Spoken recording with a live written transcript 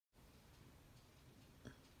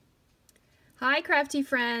Hi crafty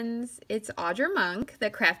friends, it's Audra Monk,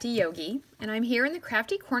 the Crafty Yogi, and I'm here in the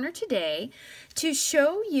Crafty Corner today to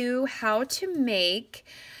show you how to make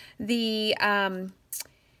the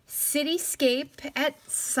cityscape at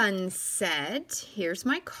sunset. Here's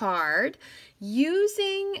my card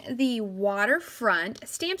using the Waterfront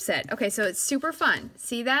stamp set. Okay, so it's super fun.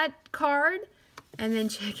 See that card? And then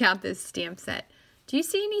check out this stamp set. Do you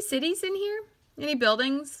see any cities in here? Any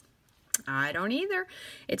buildings? I don't either.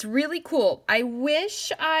 It's really cool. I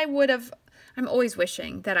wish I would have, I'm always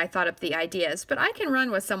wishing that I thought up the ideas, but I can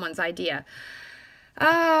run with someone's idea.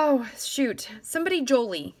 Oh, shoot. Somebody,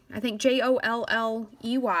 Jolie, I think Jolley,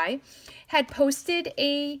 had posted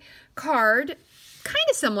a card, kind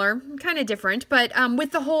of similar, kind of different, but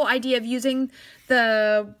with the whole idea of using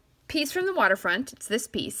the piece from the Waterfront. It's this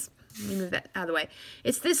piece. Let me move that out of the way.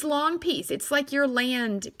 It's this long piece. It's like your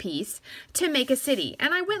land piece to make a city.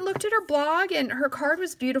 And I went and looked at her blog and her card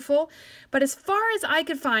was beautiful. But as far as I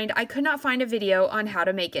could find, I could not find a video on how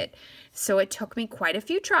to make it. So it took me quite a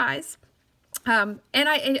few tries. And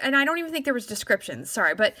I don't even think there was descriptions,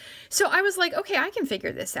 sorry. But so I was like, okay, I can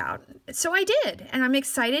figure this out. So I did. And I'm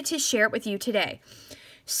excited to share it with you today.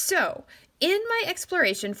 So in my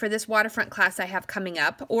exploration for this Waterfront class I have coming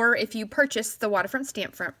up, or if you purchase the Waterfront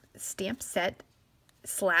stamp set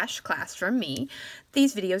 / class from me,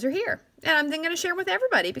 these videos are here. And I'm then going to share them with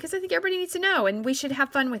everybody because I think everybody needs to know and we should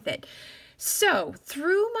have fun with it. So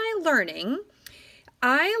through my learning,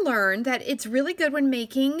 I learned that it's really good when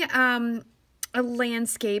making a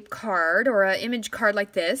landscape card or an image card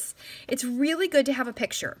like this. It's really good to have a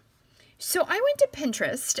picture. So I went to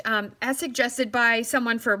Pinterest, as suggested by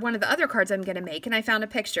someone for one of the other cards I'm going to make, and I found a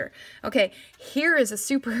picture. Okay, here is a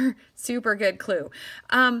super, super good clue.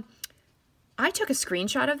 I took a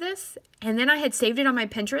screenshot of this, and then I had saved it on my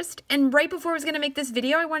Pinterest, and right before I was going to make this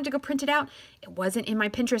video, I wanted to go print it out. It wasn't in my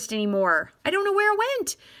Pinterest anymore. I don't know where it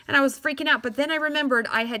went, and I was freaking out, but then I remembered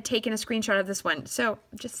I had taken a screenshot of this one. So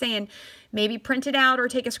I'm just saying, maybe print it out or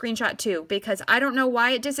take a screenshot too, because I don't know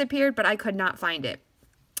why it disappeared, but I could not find it.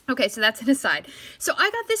 Okay, so that's an aside. So I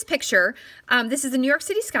got this picture. This is the New York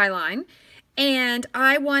City skyline, and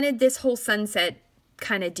I wanted this whole sunset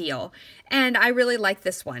kind of deal, and I really like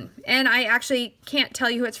this one. And I actually can't tell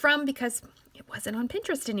you who it's from because it wasn't on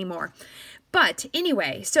Pinterest anymore. But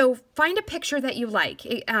anyway, so find a picture that you like.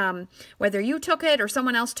 Whether you took it or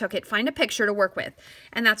someone else took it, find a picture to work with,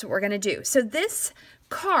 and that's what we're going to do. So this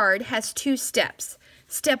card has 2 steps.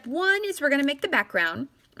 Step 1 is we're going to make the background,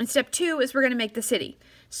 and step 2 is we're going to make the city.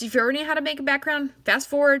 So if you already know how to make a background, fast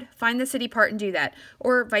forward, find the city part and do that.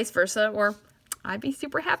 Or vice versa, or I'd be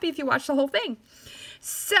super happy if you watch the whole thing.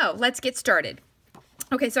 So let's get started.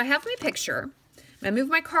 Okay, so I have my picture. I'm going to move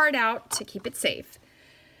my card out to keep it safe.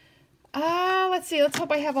 Let's see, let's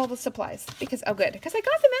hope I have all the supplies. Because, oh good, because I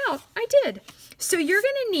got them out. I did. So you're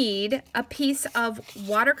going to need a piece of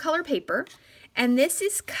watercolor paper. And this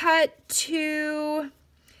is cut to...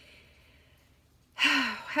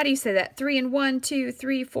 how do you say that? 3 and 1, 2,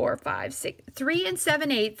 3, 4, 5, 6, 3 and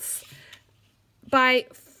 7/8 by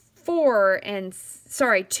 2 and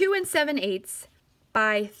 7/8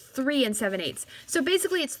 by 3 and 7/8. So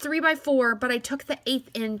basically it's 3 by 4, but I took the 1/8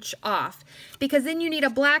 inch off because then you need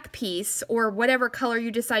a black piece or whatever color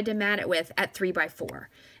you decide to mat it with at 3 by 4.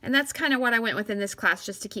 And that's kind of what I went with in this class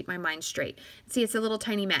just to keep my mind straight. See, it's a little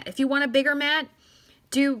tiny mat. If you want a bigger mat,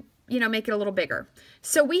 make it a little bigger.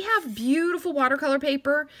 So we have beautiful watercolor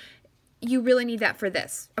paper. You really need that for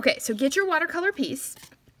this. Okay, so get your watercolor piece.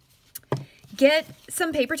 Get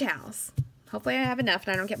some paper towels. Hopefully I have enough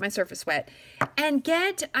and I don't get my surface wet. And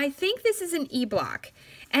I think this is an E-block.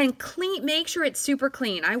 And make sure it's super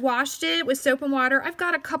clean. I washed it with soap and water. I've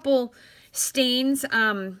got a couple stains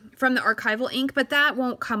from the archival ink, but that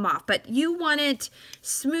won't come off. But you want it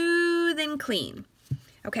smooth and clean.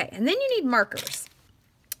 Okay, and then you need markers.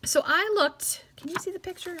 So I looked, can you see the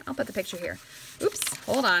picture? I'll put the picture here. Oops,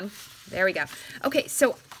 hold on. There we go. Okay,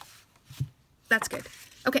 so that's good.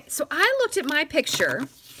 Okay, so I looked at my picture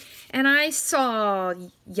and I saw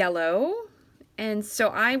yellow, and so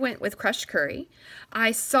I went with crushed curry.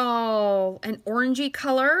 I saw an orangey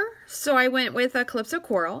color, so I went with a Calypso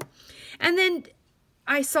coral. And then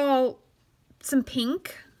I saw some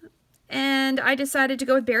pink, and I decided to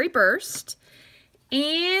go with Berry Burst.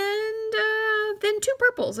 And then 2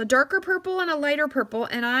 purples, a darker purple and a lighter purple,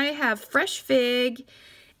 and I have Fresh Fig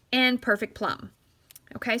and Perfect Plum.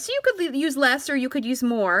 Okay, so you could use less or you could use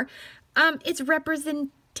more. It's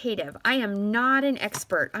representative. I am not an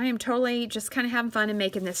expert. I am totally just kind of having fun and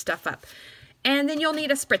making this stuff up. And then you'll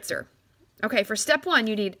need a spritzer. Okay, for step 1,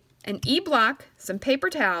 you need an E-block, some paper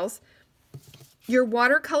towels, your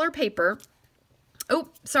watercolor paper, Oh,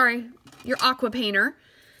 sorry, your aqua painter.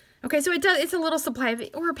 Okay, so it's a little supply of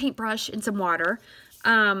it, or a paintbrush and some water.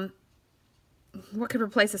 What could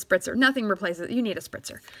replace a spritzer? Nothing replaces it. You need a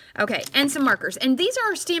spritzer. Okay, and some markers. And these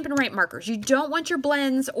are Stampin' Right markers. You don't want your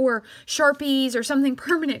blends or Sharpies or something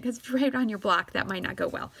permanent, because right on your block, that might not go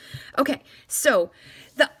well. Okay, so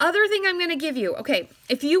the other thing I'm going to give you, okay,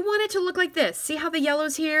 if you want it to look like this, see how the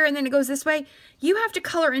yellow's here and then it goes this way? You have to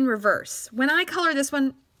color in reverse. When I color this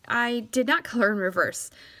one, I did not color in reverse.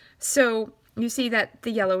 So you see that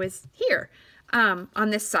the yellow is here.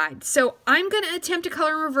 On this side. So I'm going to attempt to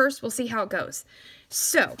color in reverse. We'll see how it goes.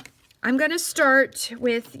 So I'm going to start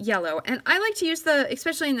with yellow, and I like to use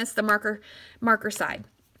especially in this, the marker side.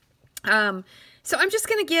 So I'm just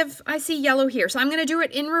going to give, I see yellow here. So I'm going to do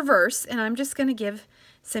it in reverse, and I'm just going to give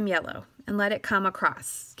some yellow and let it come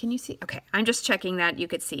across. Can you see? Okay. I'm just checking that you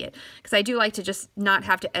could see it, because I do like to just not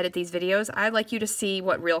have to edit these videos. I like you to see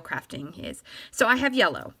what real crafting is. So I have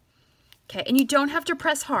yellow. Okay, and you don't have to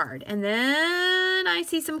press hard. And then I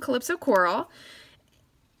see some Calypso Coral.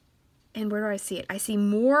 And where do I see it? I see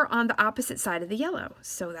more on the opposite side of the yellow.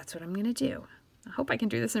 So that's what I'm going to do. I hope I can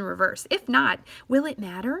do this in reverse. If not, will it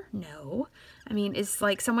matter? No. I mean, is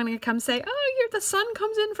like someone going to come say, oh, here the sun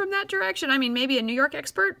comes in from that direction? I mean, maybe a New York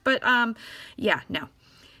expert, but yeah, no.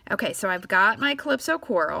 Okay, so I've got my Calypso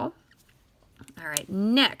Coral. All right,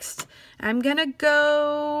 next, I'm going to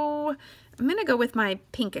go with my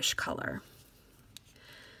pinkish color.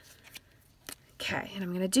 Okay, and I'm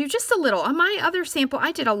going to do just a little. On my other sample,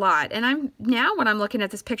 I did a lot. And now when I'm looking at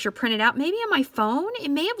this picture printed out, maybe on my phone, it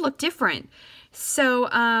may have looked different. So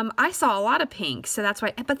I saw a lot of pink, so that's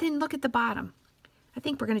why. But then look at the bottom. I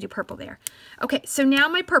think we're going to do purple there. Okay, so now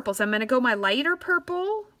my purples. I'm going to go my lighter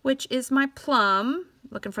purple, which is my plum.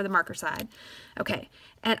 Looking for the marker side. Okay,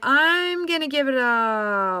 and I'm going to give it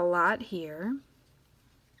a lot here.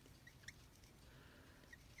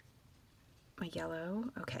 My yellow.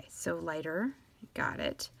 Okay, so lighter. Got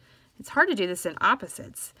it. It's hard to do this in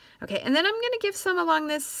opposites. Okay, and then I'm going to give some along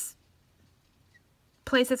this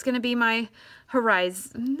place that's going to be my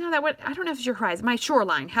horizon. No, I don't know if it's your horizon. My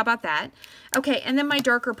shoreline. How about that? Okay, and then my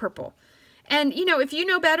darker purple. And, you know, if you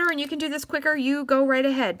know better and you can do this quicker, you go right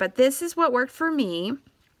ahead. But this is what worked for me.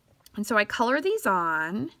 And so I color these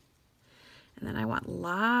on. And then I want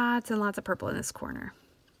lots and lots of purple in this corner.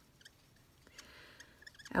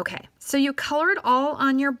 Okay, so you color it all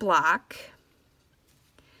on your block.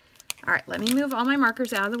 All right, let me move all my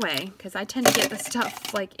markers out of the way, because I tend to get the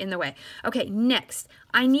stuff like in the way. Okay, next,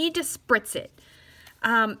 I need to spritz it.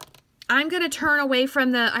 I'm going to turn away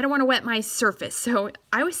from I don't want to wet my surface. So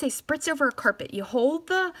I always say spritz over a carpet. You hold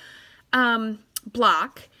the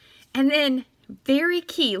block, and then very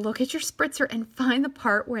key, look at your spritzer and find the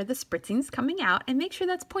part where the spritzing is coming out, and make sure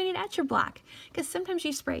that's pointed at your block, because sometimes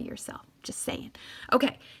you spray yourself. Just saying.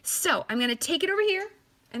 Okay, so I'm going to take it over here,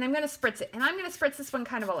 and I'm going to spritz it. And I'm going to spritz this one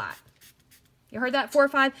kind of a lot. You heard that? 4 or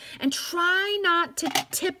 5. And try not to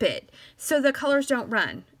tip it so the colors don't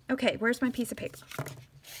run. Okay, where's my piece of paper?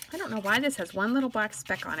 I don't know why this has one little black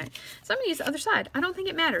speck on it. So I'm going to use the other side. I don't think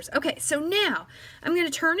it matters. Okay, so now I'm going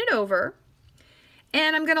to turn it over,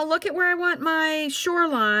 and I'm going to look at where I want my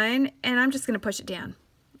shoreline, and I'm just going to push it down.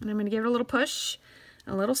 And I'm going to give it a little push,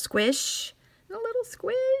 a little squish, a little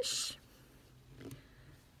squish.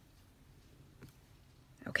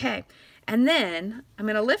 Okay, and then I'm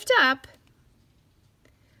going to lift up.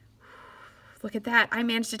 Look at that. I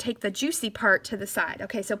managed to take the juicy part to the side.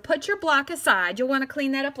 Okay, so put your block aside. You'll want to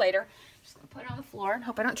clean that up later. Just going to put it on the floor and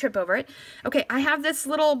hope I don't trip over it. Okay, I have this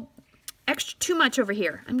little extra too much over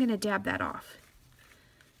here. I'm going to dab that off.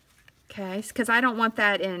 Okay, because I don't want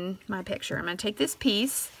that in my picture. I'm going to take this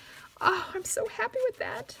piece. Oh, I'm so happy with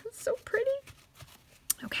that. It's so pretty.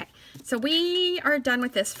 Okay, so we are done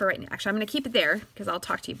with this for right now. Actually, I'm going to keep it there because I'll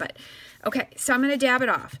talk to you. But okay, so I'm going to dab it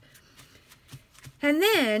off. And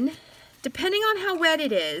then, depending on how wet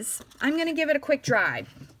it is, I'm going to give it a quick dry.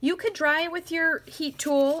 You could dry it with your heat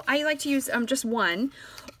tool. I like to use just one.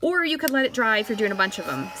 Or you could let it dry if you're doing a bunch of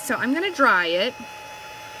them. So I'm going to dry it.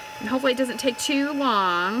 And hopefully it doesn't take too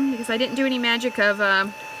long, because I didn't do any magic of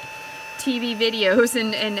TV videos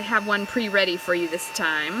and have one pre-ready for you this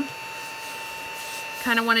time.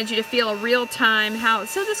 Kind of wanted you to feel a real time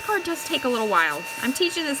so this card does take a little while. I'm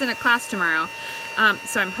teaching this in a class tomorrow,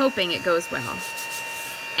 so I'm hoping it goes well.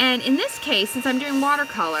 And in this case, since I'm doing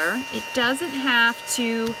watercolor, it doesn't have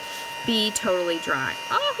to be totally dry.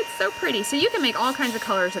 Oh, it's so pretty. So you can make all kinds of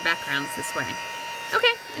colors or backgrounds this way.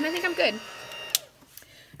 Okay, and I think I'm good.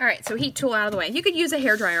 All right, so heat tool out of the way. You could use a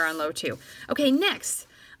hairdryer on low too. Okay, next,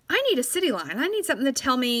 I need a city line. I need something to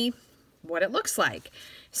tell me what it looks like.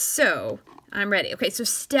 So I'm ready. Okay, so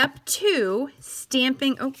step 2,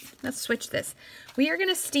 stamping. Oh, let's switch this. We are going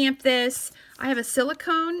to stamp this. I have a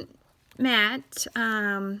silicone mat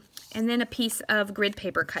and then a piece of grid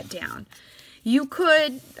paper cut down. You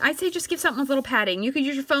could, I'd say just give something with a little padding. You could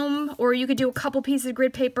use your foam, or you could do a couple pieces of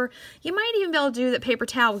grid paper. You might even be able to do the paper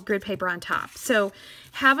towel with grid paper on top. So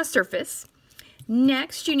have a surface.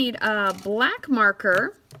 Next, you need a black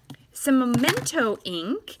marker, some Memento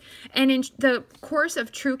ink, and in the course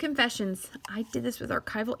of True Confessions, I did this with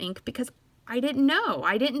archival ink because I didn't know.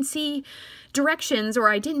 I didn't see directions, or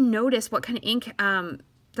I didn't notice what kind of ink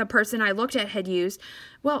the person I looked at had used.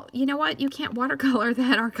 Well, you know what? You can't watercolor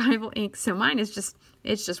that archival ink, so mine is just,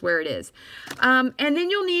 it's just where it is. And then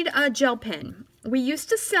you'll need a gel pen. We used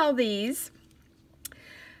to sell these.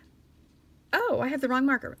 Oh, I have the wrong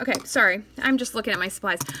marker. Okay, sorry. I'm just looking at my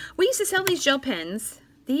supplies. We used to sell these gel pens.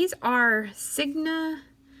 These are Signo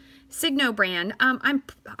brand.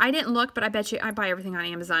 I didn't look, but I bet you I buy everything on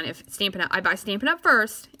Amazon. If Stampin' Up, I buy Stampin' Up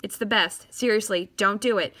first. It's the best. Seriously, don't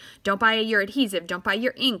do it. Don't buy your adhesive. Don't buy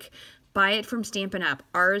your ink. Buy it from Stampin' Up.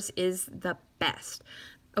 Ours is the best.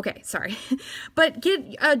 Okay, sorry. But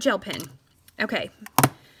get a gel pen. Okay.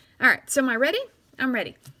 All right, so am I ready? I'm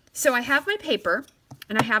ready. So I have my paper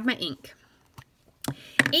and I have my ink.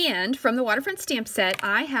 And from the Waterfront stamp set,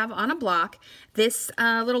 I have on a block this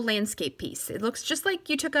little landscape piece. It looks just like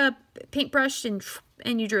you took a paintbrush and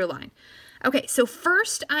you drew a line. Okay, so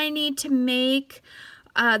first I need to make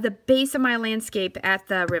the base of my landscape at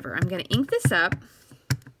the river. I'm going to ink this up.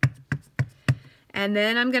 And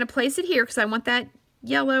then I'm going to place it here because I want that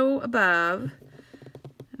yellow above.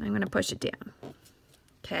 And I'm going to push it down.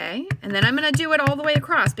 Okay, and then I'm going to do it all the way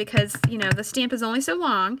across because, you know, the stamp is only so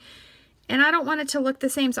long. And I don't want it to look the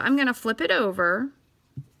same, so I'm going to flip it over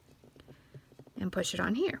and push it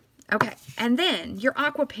on here. Okay, and then your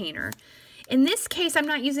aqua painter. In this case, I'm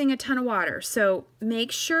not using a ton of water, so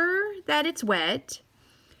make sure that it's wet,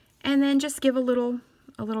 and then just give a little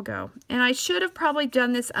go. And I should have probably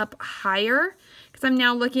done this up higher because I'm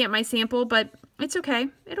now looking at my sample, but it's okay.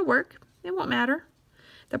 It'll work. It won't matter.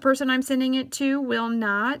 The person I'm sending it to will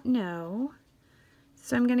not know.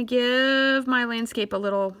 So I'm going to give my landscape a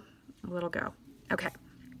little go. Okay,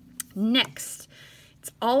 next, it's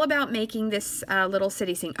all about making this little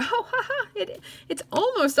city scene. Oh, haha, it's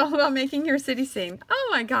almost all about making your city scene. Oh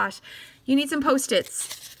my gosh, you need some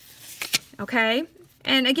Post-its, okay?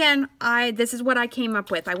 And again, this is what I came up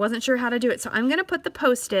with. I wasn't sure how to do it, so I'm going to put the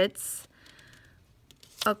Post-its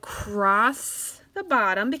across the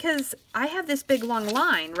bottom because I have this big long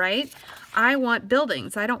line, right? I want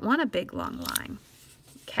buildings. I don't want a big long line.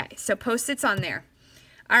 Okay, so Post-its on there.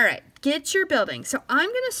 All right, get your building. So I'm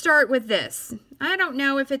going to start with this. I don't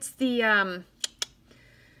know if it's the,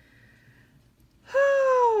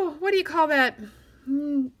 what do you call that?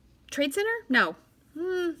 Trade Center? No.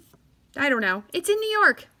 I don't know. It's in New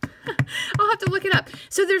York. I'll have to look it up.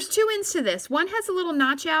 So there's two ends to this. One has a little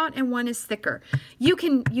notch out and one is thicker. You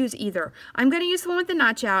can use either. I'm going to use the one with the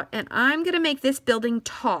notch out, and I'm going to make this building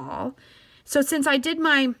tall. So since I did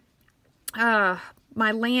my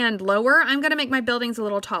land lower, I'm going to make my buildings a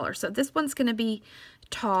little taller. So this one's going to be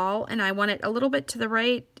tall, and I want it a little bit to the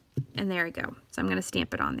right, and there we go. So I'm going to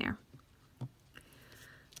stamp it on there.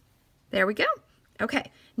 There we go.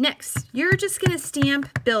 Okay, next, you're just going to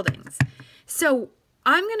stamp buildings. So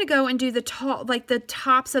I'm going to go and do the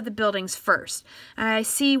tops of the buildings first. I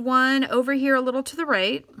see one over here a little to the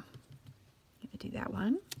right. I'm going to do that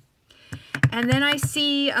one. And then I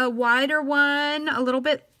see a wider one a little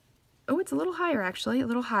bit. Oh, it's a little higher, actually, a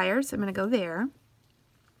little higher. So I'm going to go there.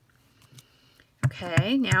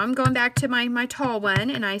 Okay, now I'm going back to my tall one,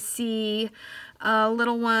 and I see a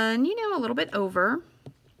little one, you know, a little bit over.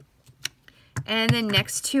 And then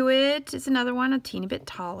next to it is another one, a teeny bit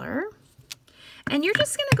taller. And you're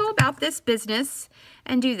just going to go about this business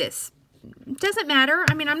and do this. It doesn't matter.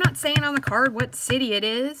 I mean, I'm not saying on the card what city it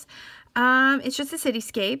is. It's just a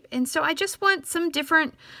cityscape. And so I just want some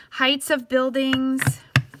different heights of buildings.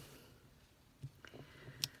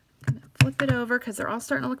 I'm going to flip it over because they're all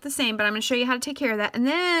starting to look the same, but I'm going to show you how to take care of that. And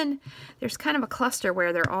then there's kind of a cluster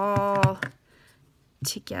where they're all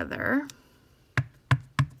together.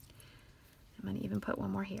 I'm going to even put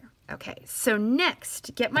one more here. Okay, so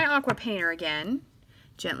next, get my aqua painter again.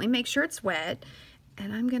 Gently make sure it's wet.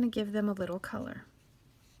 And I'm going to give them a little color.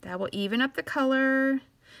 That will even up the color.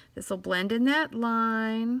 This will blend in that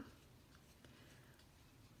line.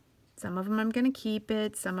 Some of them I'm going to keep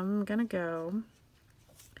it. Some of them I'm going to go.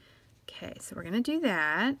 Okay, so we're going to do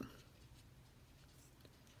that.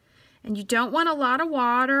 And you don't want a lot of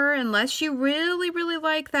water unless you really, really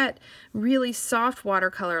like that really soft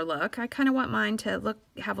watercolor look. I kind of want mine to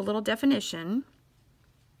have a little definition.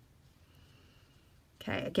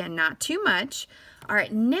 Okay, again, not too much. All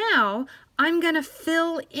right, now I'm going to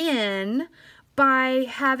fill in by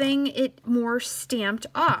having it more stamped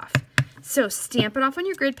off. So stamp it off on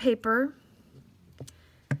your grid paper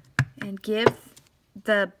and give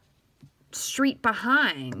the street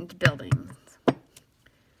behind buildings.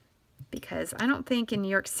 Because I don't think in New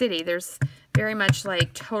York City there's very much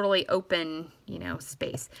like totally open, you know,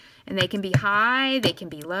 space. And they can be high, they can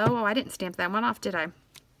be low. Oh, I didn't stamp that one off, did I?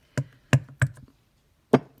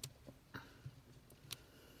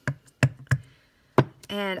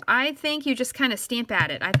 And I think you just kind of stamp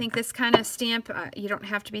at it. I think this kind of stamp, you don't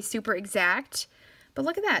have to be super exact. But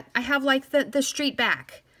look at that. I have like the street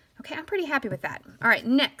back. Okay, I'm pretty happy with that. All right,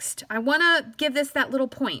 next, I want to give this that little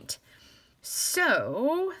point.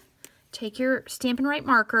 So take your Stampin' Right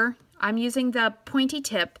marker. I'm using the pointy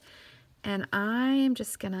tip, and I am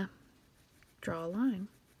just going to draw a line.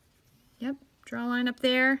 Yep, draw a line up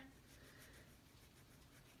there.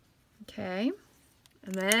 Okay.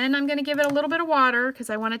 And then I'm going to give it a little bit of water because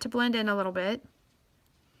I want it to blend in a little bit.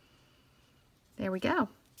 There we go.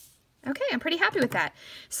 Okay, I'm pretty happy with that.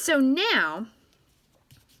 So now,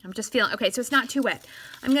 I'm just feeling, okay, so it's not too wet.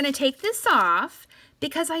 I'm going to take this off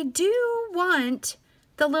because I do want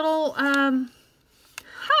the little,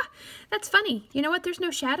 that's funny. You know what? There's no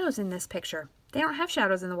shadows in this picture. They don't have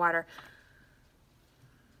shadows in the water.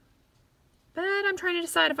 But I'm trying to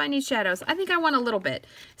decide if I need shadows. I think I want a little bit.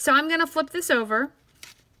 So I'm going to flip this over.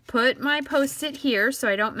 Put my Post-it here so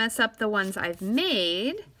I don't mess up the ones I've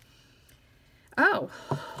made. Oh,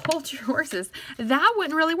 hold your horses. That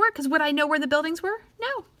wouldn't really work because would I know where the buildings were?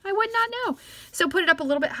 No, I would not know. So put it up a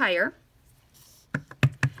little bit higher.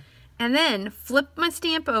 And then flip my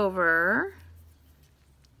stamp over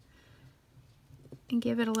and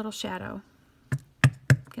give it a little shadow. I'm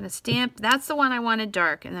going to stamp, that's the one I wanted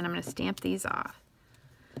dark, and then I'm going to stamp these off.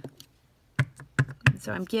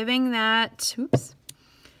 So I'm giving that, oops.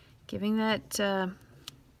 Giving that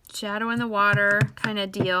shadow in the water kind of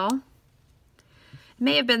deal. It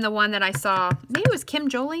may have been the one that I saw. Maybe it was Kim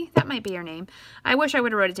Jolie. That might be her name. I wish I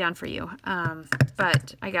would have wrote it down for you,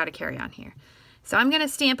 but I got to carry on here. So I'm going to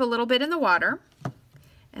stamp a little bit in the water,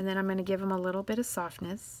 and then I'm going to give them a little bit of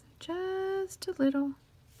softness. Just a little.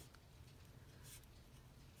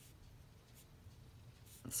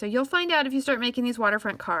 So you'll find out if you start making these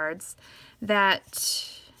waterfront cards that...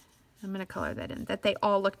 I'm going to color that in, that they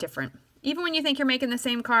all look different. Even when you think you're making the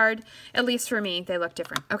same card, at least for me, they look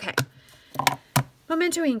different. Okay.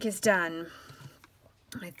 Memento ink is done.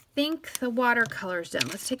 I think the watercolor's done.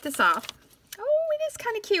 Let's take this off. Oh, it is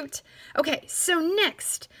kind of cute. Okay, so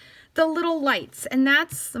next, the little lights. And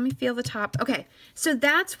that's, let me feel the top. Okay, so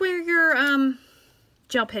that's where your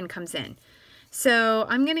gel pen comes in. So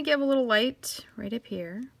I'm going to give a little light right up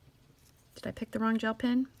here. Did I pick the wrong gel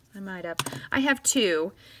pen? I might have. I have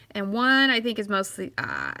two, and one I think is mostly,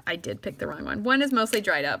 I did pick the wrong one. One is mostly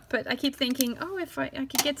dried up, but I keep thinking, oh, if I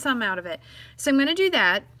could get some out of it. So I'm going to do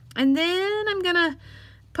that, and then I'm going to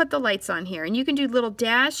put the lights on here. And you can do little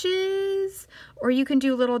dashes, or you can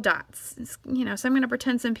do little dots. You know, so I'm going to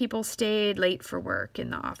pretend some people stayed late for work in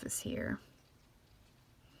the office here.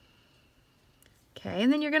 Okay,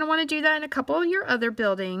 and then you're going to want to do that in a couple of your other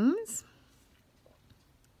buildings.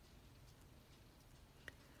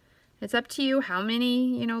 It's up to you how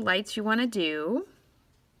many, you know, lights you want to do.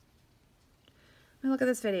 Let me look at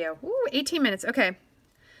this video. Ooh, 18 minutes. Okay.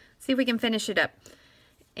 See if we can finish it up.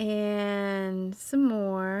 And some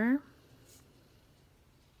more.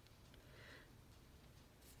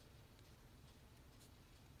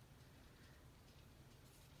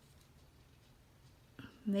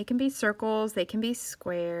 They can be circles. They can be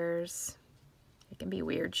squares. They can be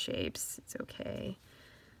weird shapes. It's okay.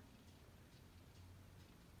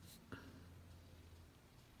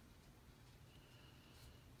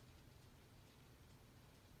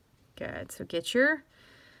 Good. So get your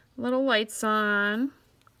little lights on.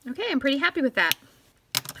 Okay, I'm pretty happy with that.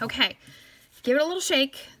 Okay, give it a little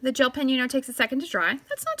shake. The gel pen, you know, takes a second to dry.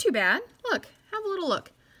 That's not too bad. Look, have a little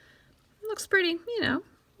look. It looks pretty, you know,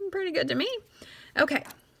 pretty good to me. Okay.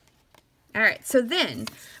 All right, so then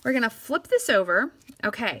we're going to flip this over.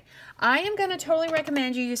 Okay, I am going to totally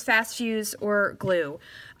recommend you use fast fuse or glue.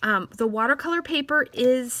 The watercolor paper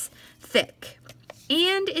is thick,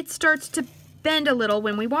 and it starts to bend a little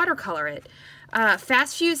when we watercolor it.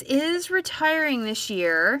 Fast Fuse is retiring this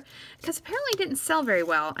year because apparently it didn't sell very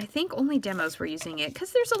well. I think only demos were using it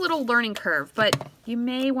because there's a little learning curve, but you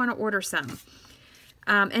may want to order some.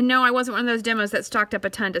 And no, I wasn't one of those demos that stocked up a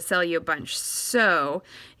ton to sell you a bunch. So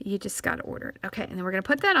you just got to order it. Okay, and then we're going to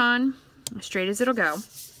put that on as straight as it'll go.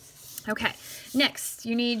 Okay, next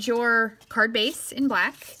you need your card base in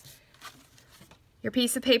black, your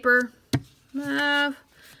piece of paper, 5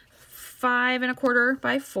 1/4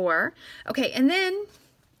 by 4. Okay, and then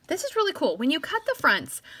this is really cool. When you cut the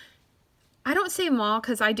fronts, I don't save them all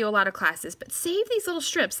because I do a lot of classes, but save these little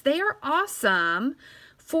strips. They are awesome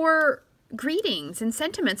for greetings and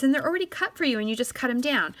sentiments, and they're already cut for you, and you just cut them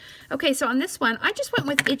down. Okay, so on this one, I just went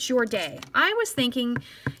with It's Your Day. I was thinking,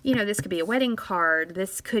 you know, this could be a wedding card.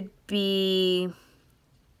 This could be,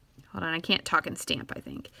 hold on, I can't talk and stamp, I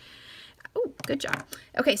think. Oh, good job.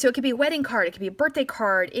 Okay, so it could be a wedding card. It could be a birthday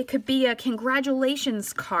card. It could be a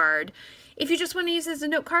congratulations card. If you just want to use it as a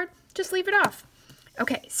note card, just leave it off.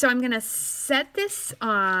 Okay, so I'm going to set this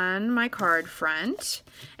on my card front.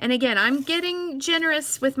 And again, I'm getting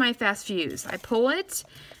generous with my fast fuse. I pull it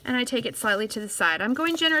and I take it slightly to the side. I'm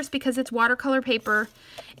going generous because it's watercolor paper,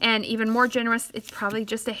 and even more generous, it's probably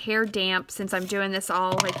just a hair damp since I'm doing this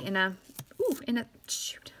all like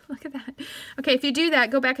shoot, look at that. Okay, if you do that,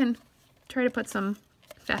 go back and try to put some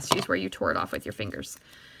fast fuse where you tore it off with your fingers.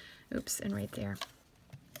 Oops, and right there.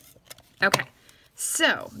 Okay.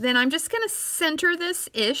 So then I'm just going to center this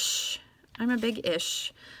ish. I'm a big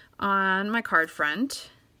ish on my card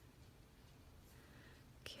front.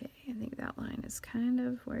 Okay, I think that line is kind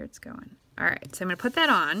of where it's going. All right, so I'm going to put that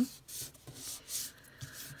on.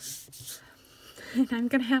 And I'm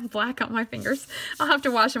going to have black on my fingers. I'll have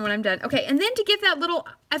to wash them when I'm done. Okay, and then to give that little,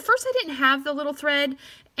 at first I didn't have the little thread,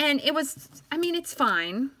 and it was, I mean, it's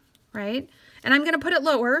fine, right? And I'm going to put it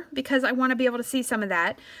lower because I want to be able to see some of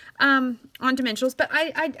that on dimensionals. But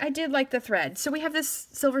I did like the thread. So we have this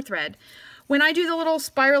silver thread. When I do the little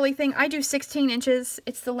spirally thing, I do 16 inches.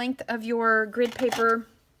 It's the length of your grid paper.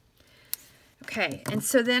 Okay, and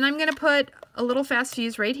so then I'm going to put a little fast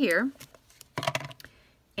fuse right here.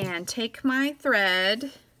 And take my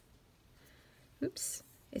thread. Oops.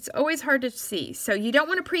 It's always hard to see. So you don't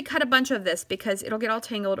want to pre-cut a bunch of this because it'll get all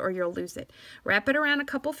tangled or you'll lose it. Wrap it around a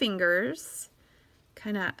couple fingers.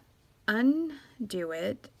 Kind of undo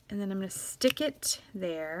it. And then I'm going to stick it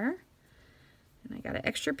there. And I got an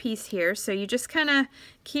extra piece here. So you just kind of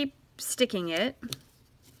keep sticking it.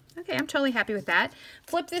 Okay, I'm totally happy with that.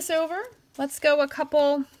 Flip this over. Let's go a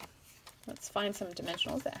couple... Let's find some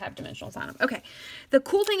dimensionals that have dimensionals on them. Okay, the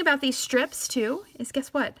cool thing about these strips too is, guess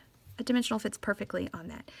what? A dimensional fits perfectly on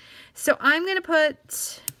that. So I'm going to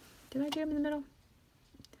put, did I do them in the middle?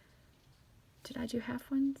 Did I do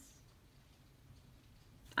half ones?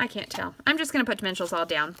 I can't tell. I'm just going to put dimensionals all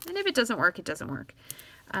down. And if it doesn't work, it doesn't work.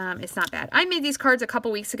 It's not bad. I made these cards a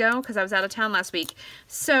couple weeks ago because I was out of town last week.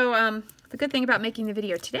 So the good thing about making the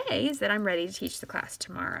video today is that I'm ready to teach the class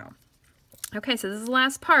tomorrow. Okay, so this is the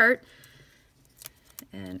last part.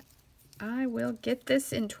 And I will get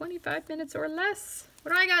this in 25 minutes or less.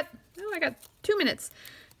 What do I got? Oh, I got 2 minutes.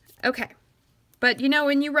 Okay. But you know,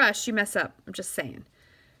 when you rush, you mess up. I'm just saying.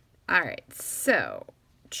 All right. So,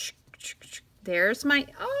 there's my,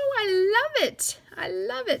 oh, I love it. I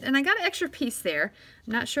love it. And I got an extra piece there.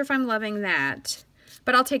 I'm not sure if I'm loving that,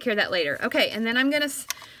 but I'll take care of that later. Okay. And then I'm going to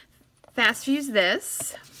fast fuse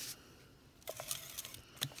this.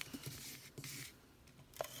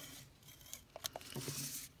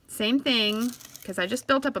 Same thing, because I just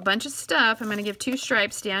built up a bunch of stuff. I'm going to give 2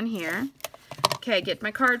 stripes down here. Okay, get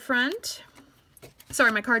my card front.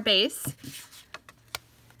 Sorry, my card base. Let's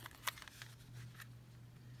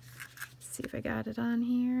see if I got it on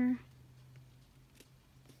here.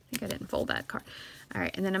 I think I didn't fold that card. All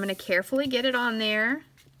right, and then I'm going to carefully get it on there.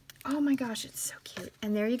 Oh my gosh, it's so cute.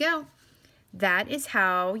 And there you go. That is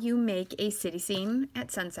how you make a city scene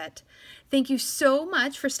at sunset. Thank you so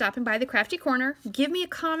much for stopping by the Crafty Corner. Give me a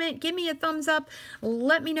comment, give me a thumbs up,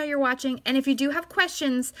 let me know you're watching. And if you do have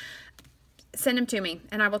questions, send them to me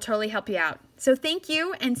and I will totally help you out. So thank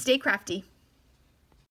you and stay crafty.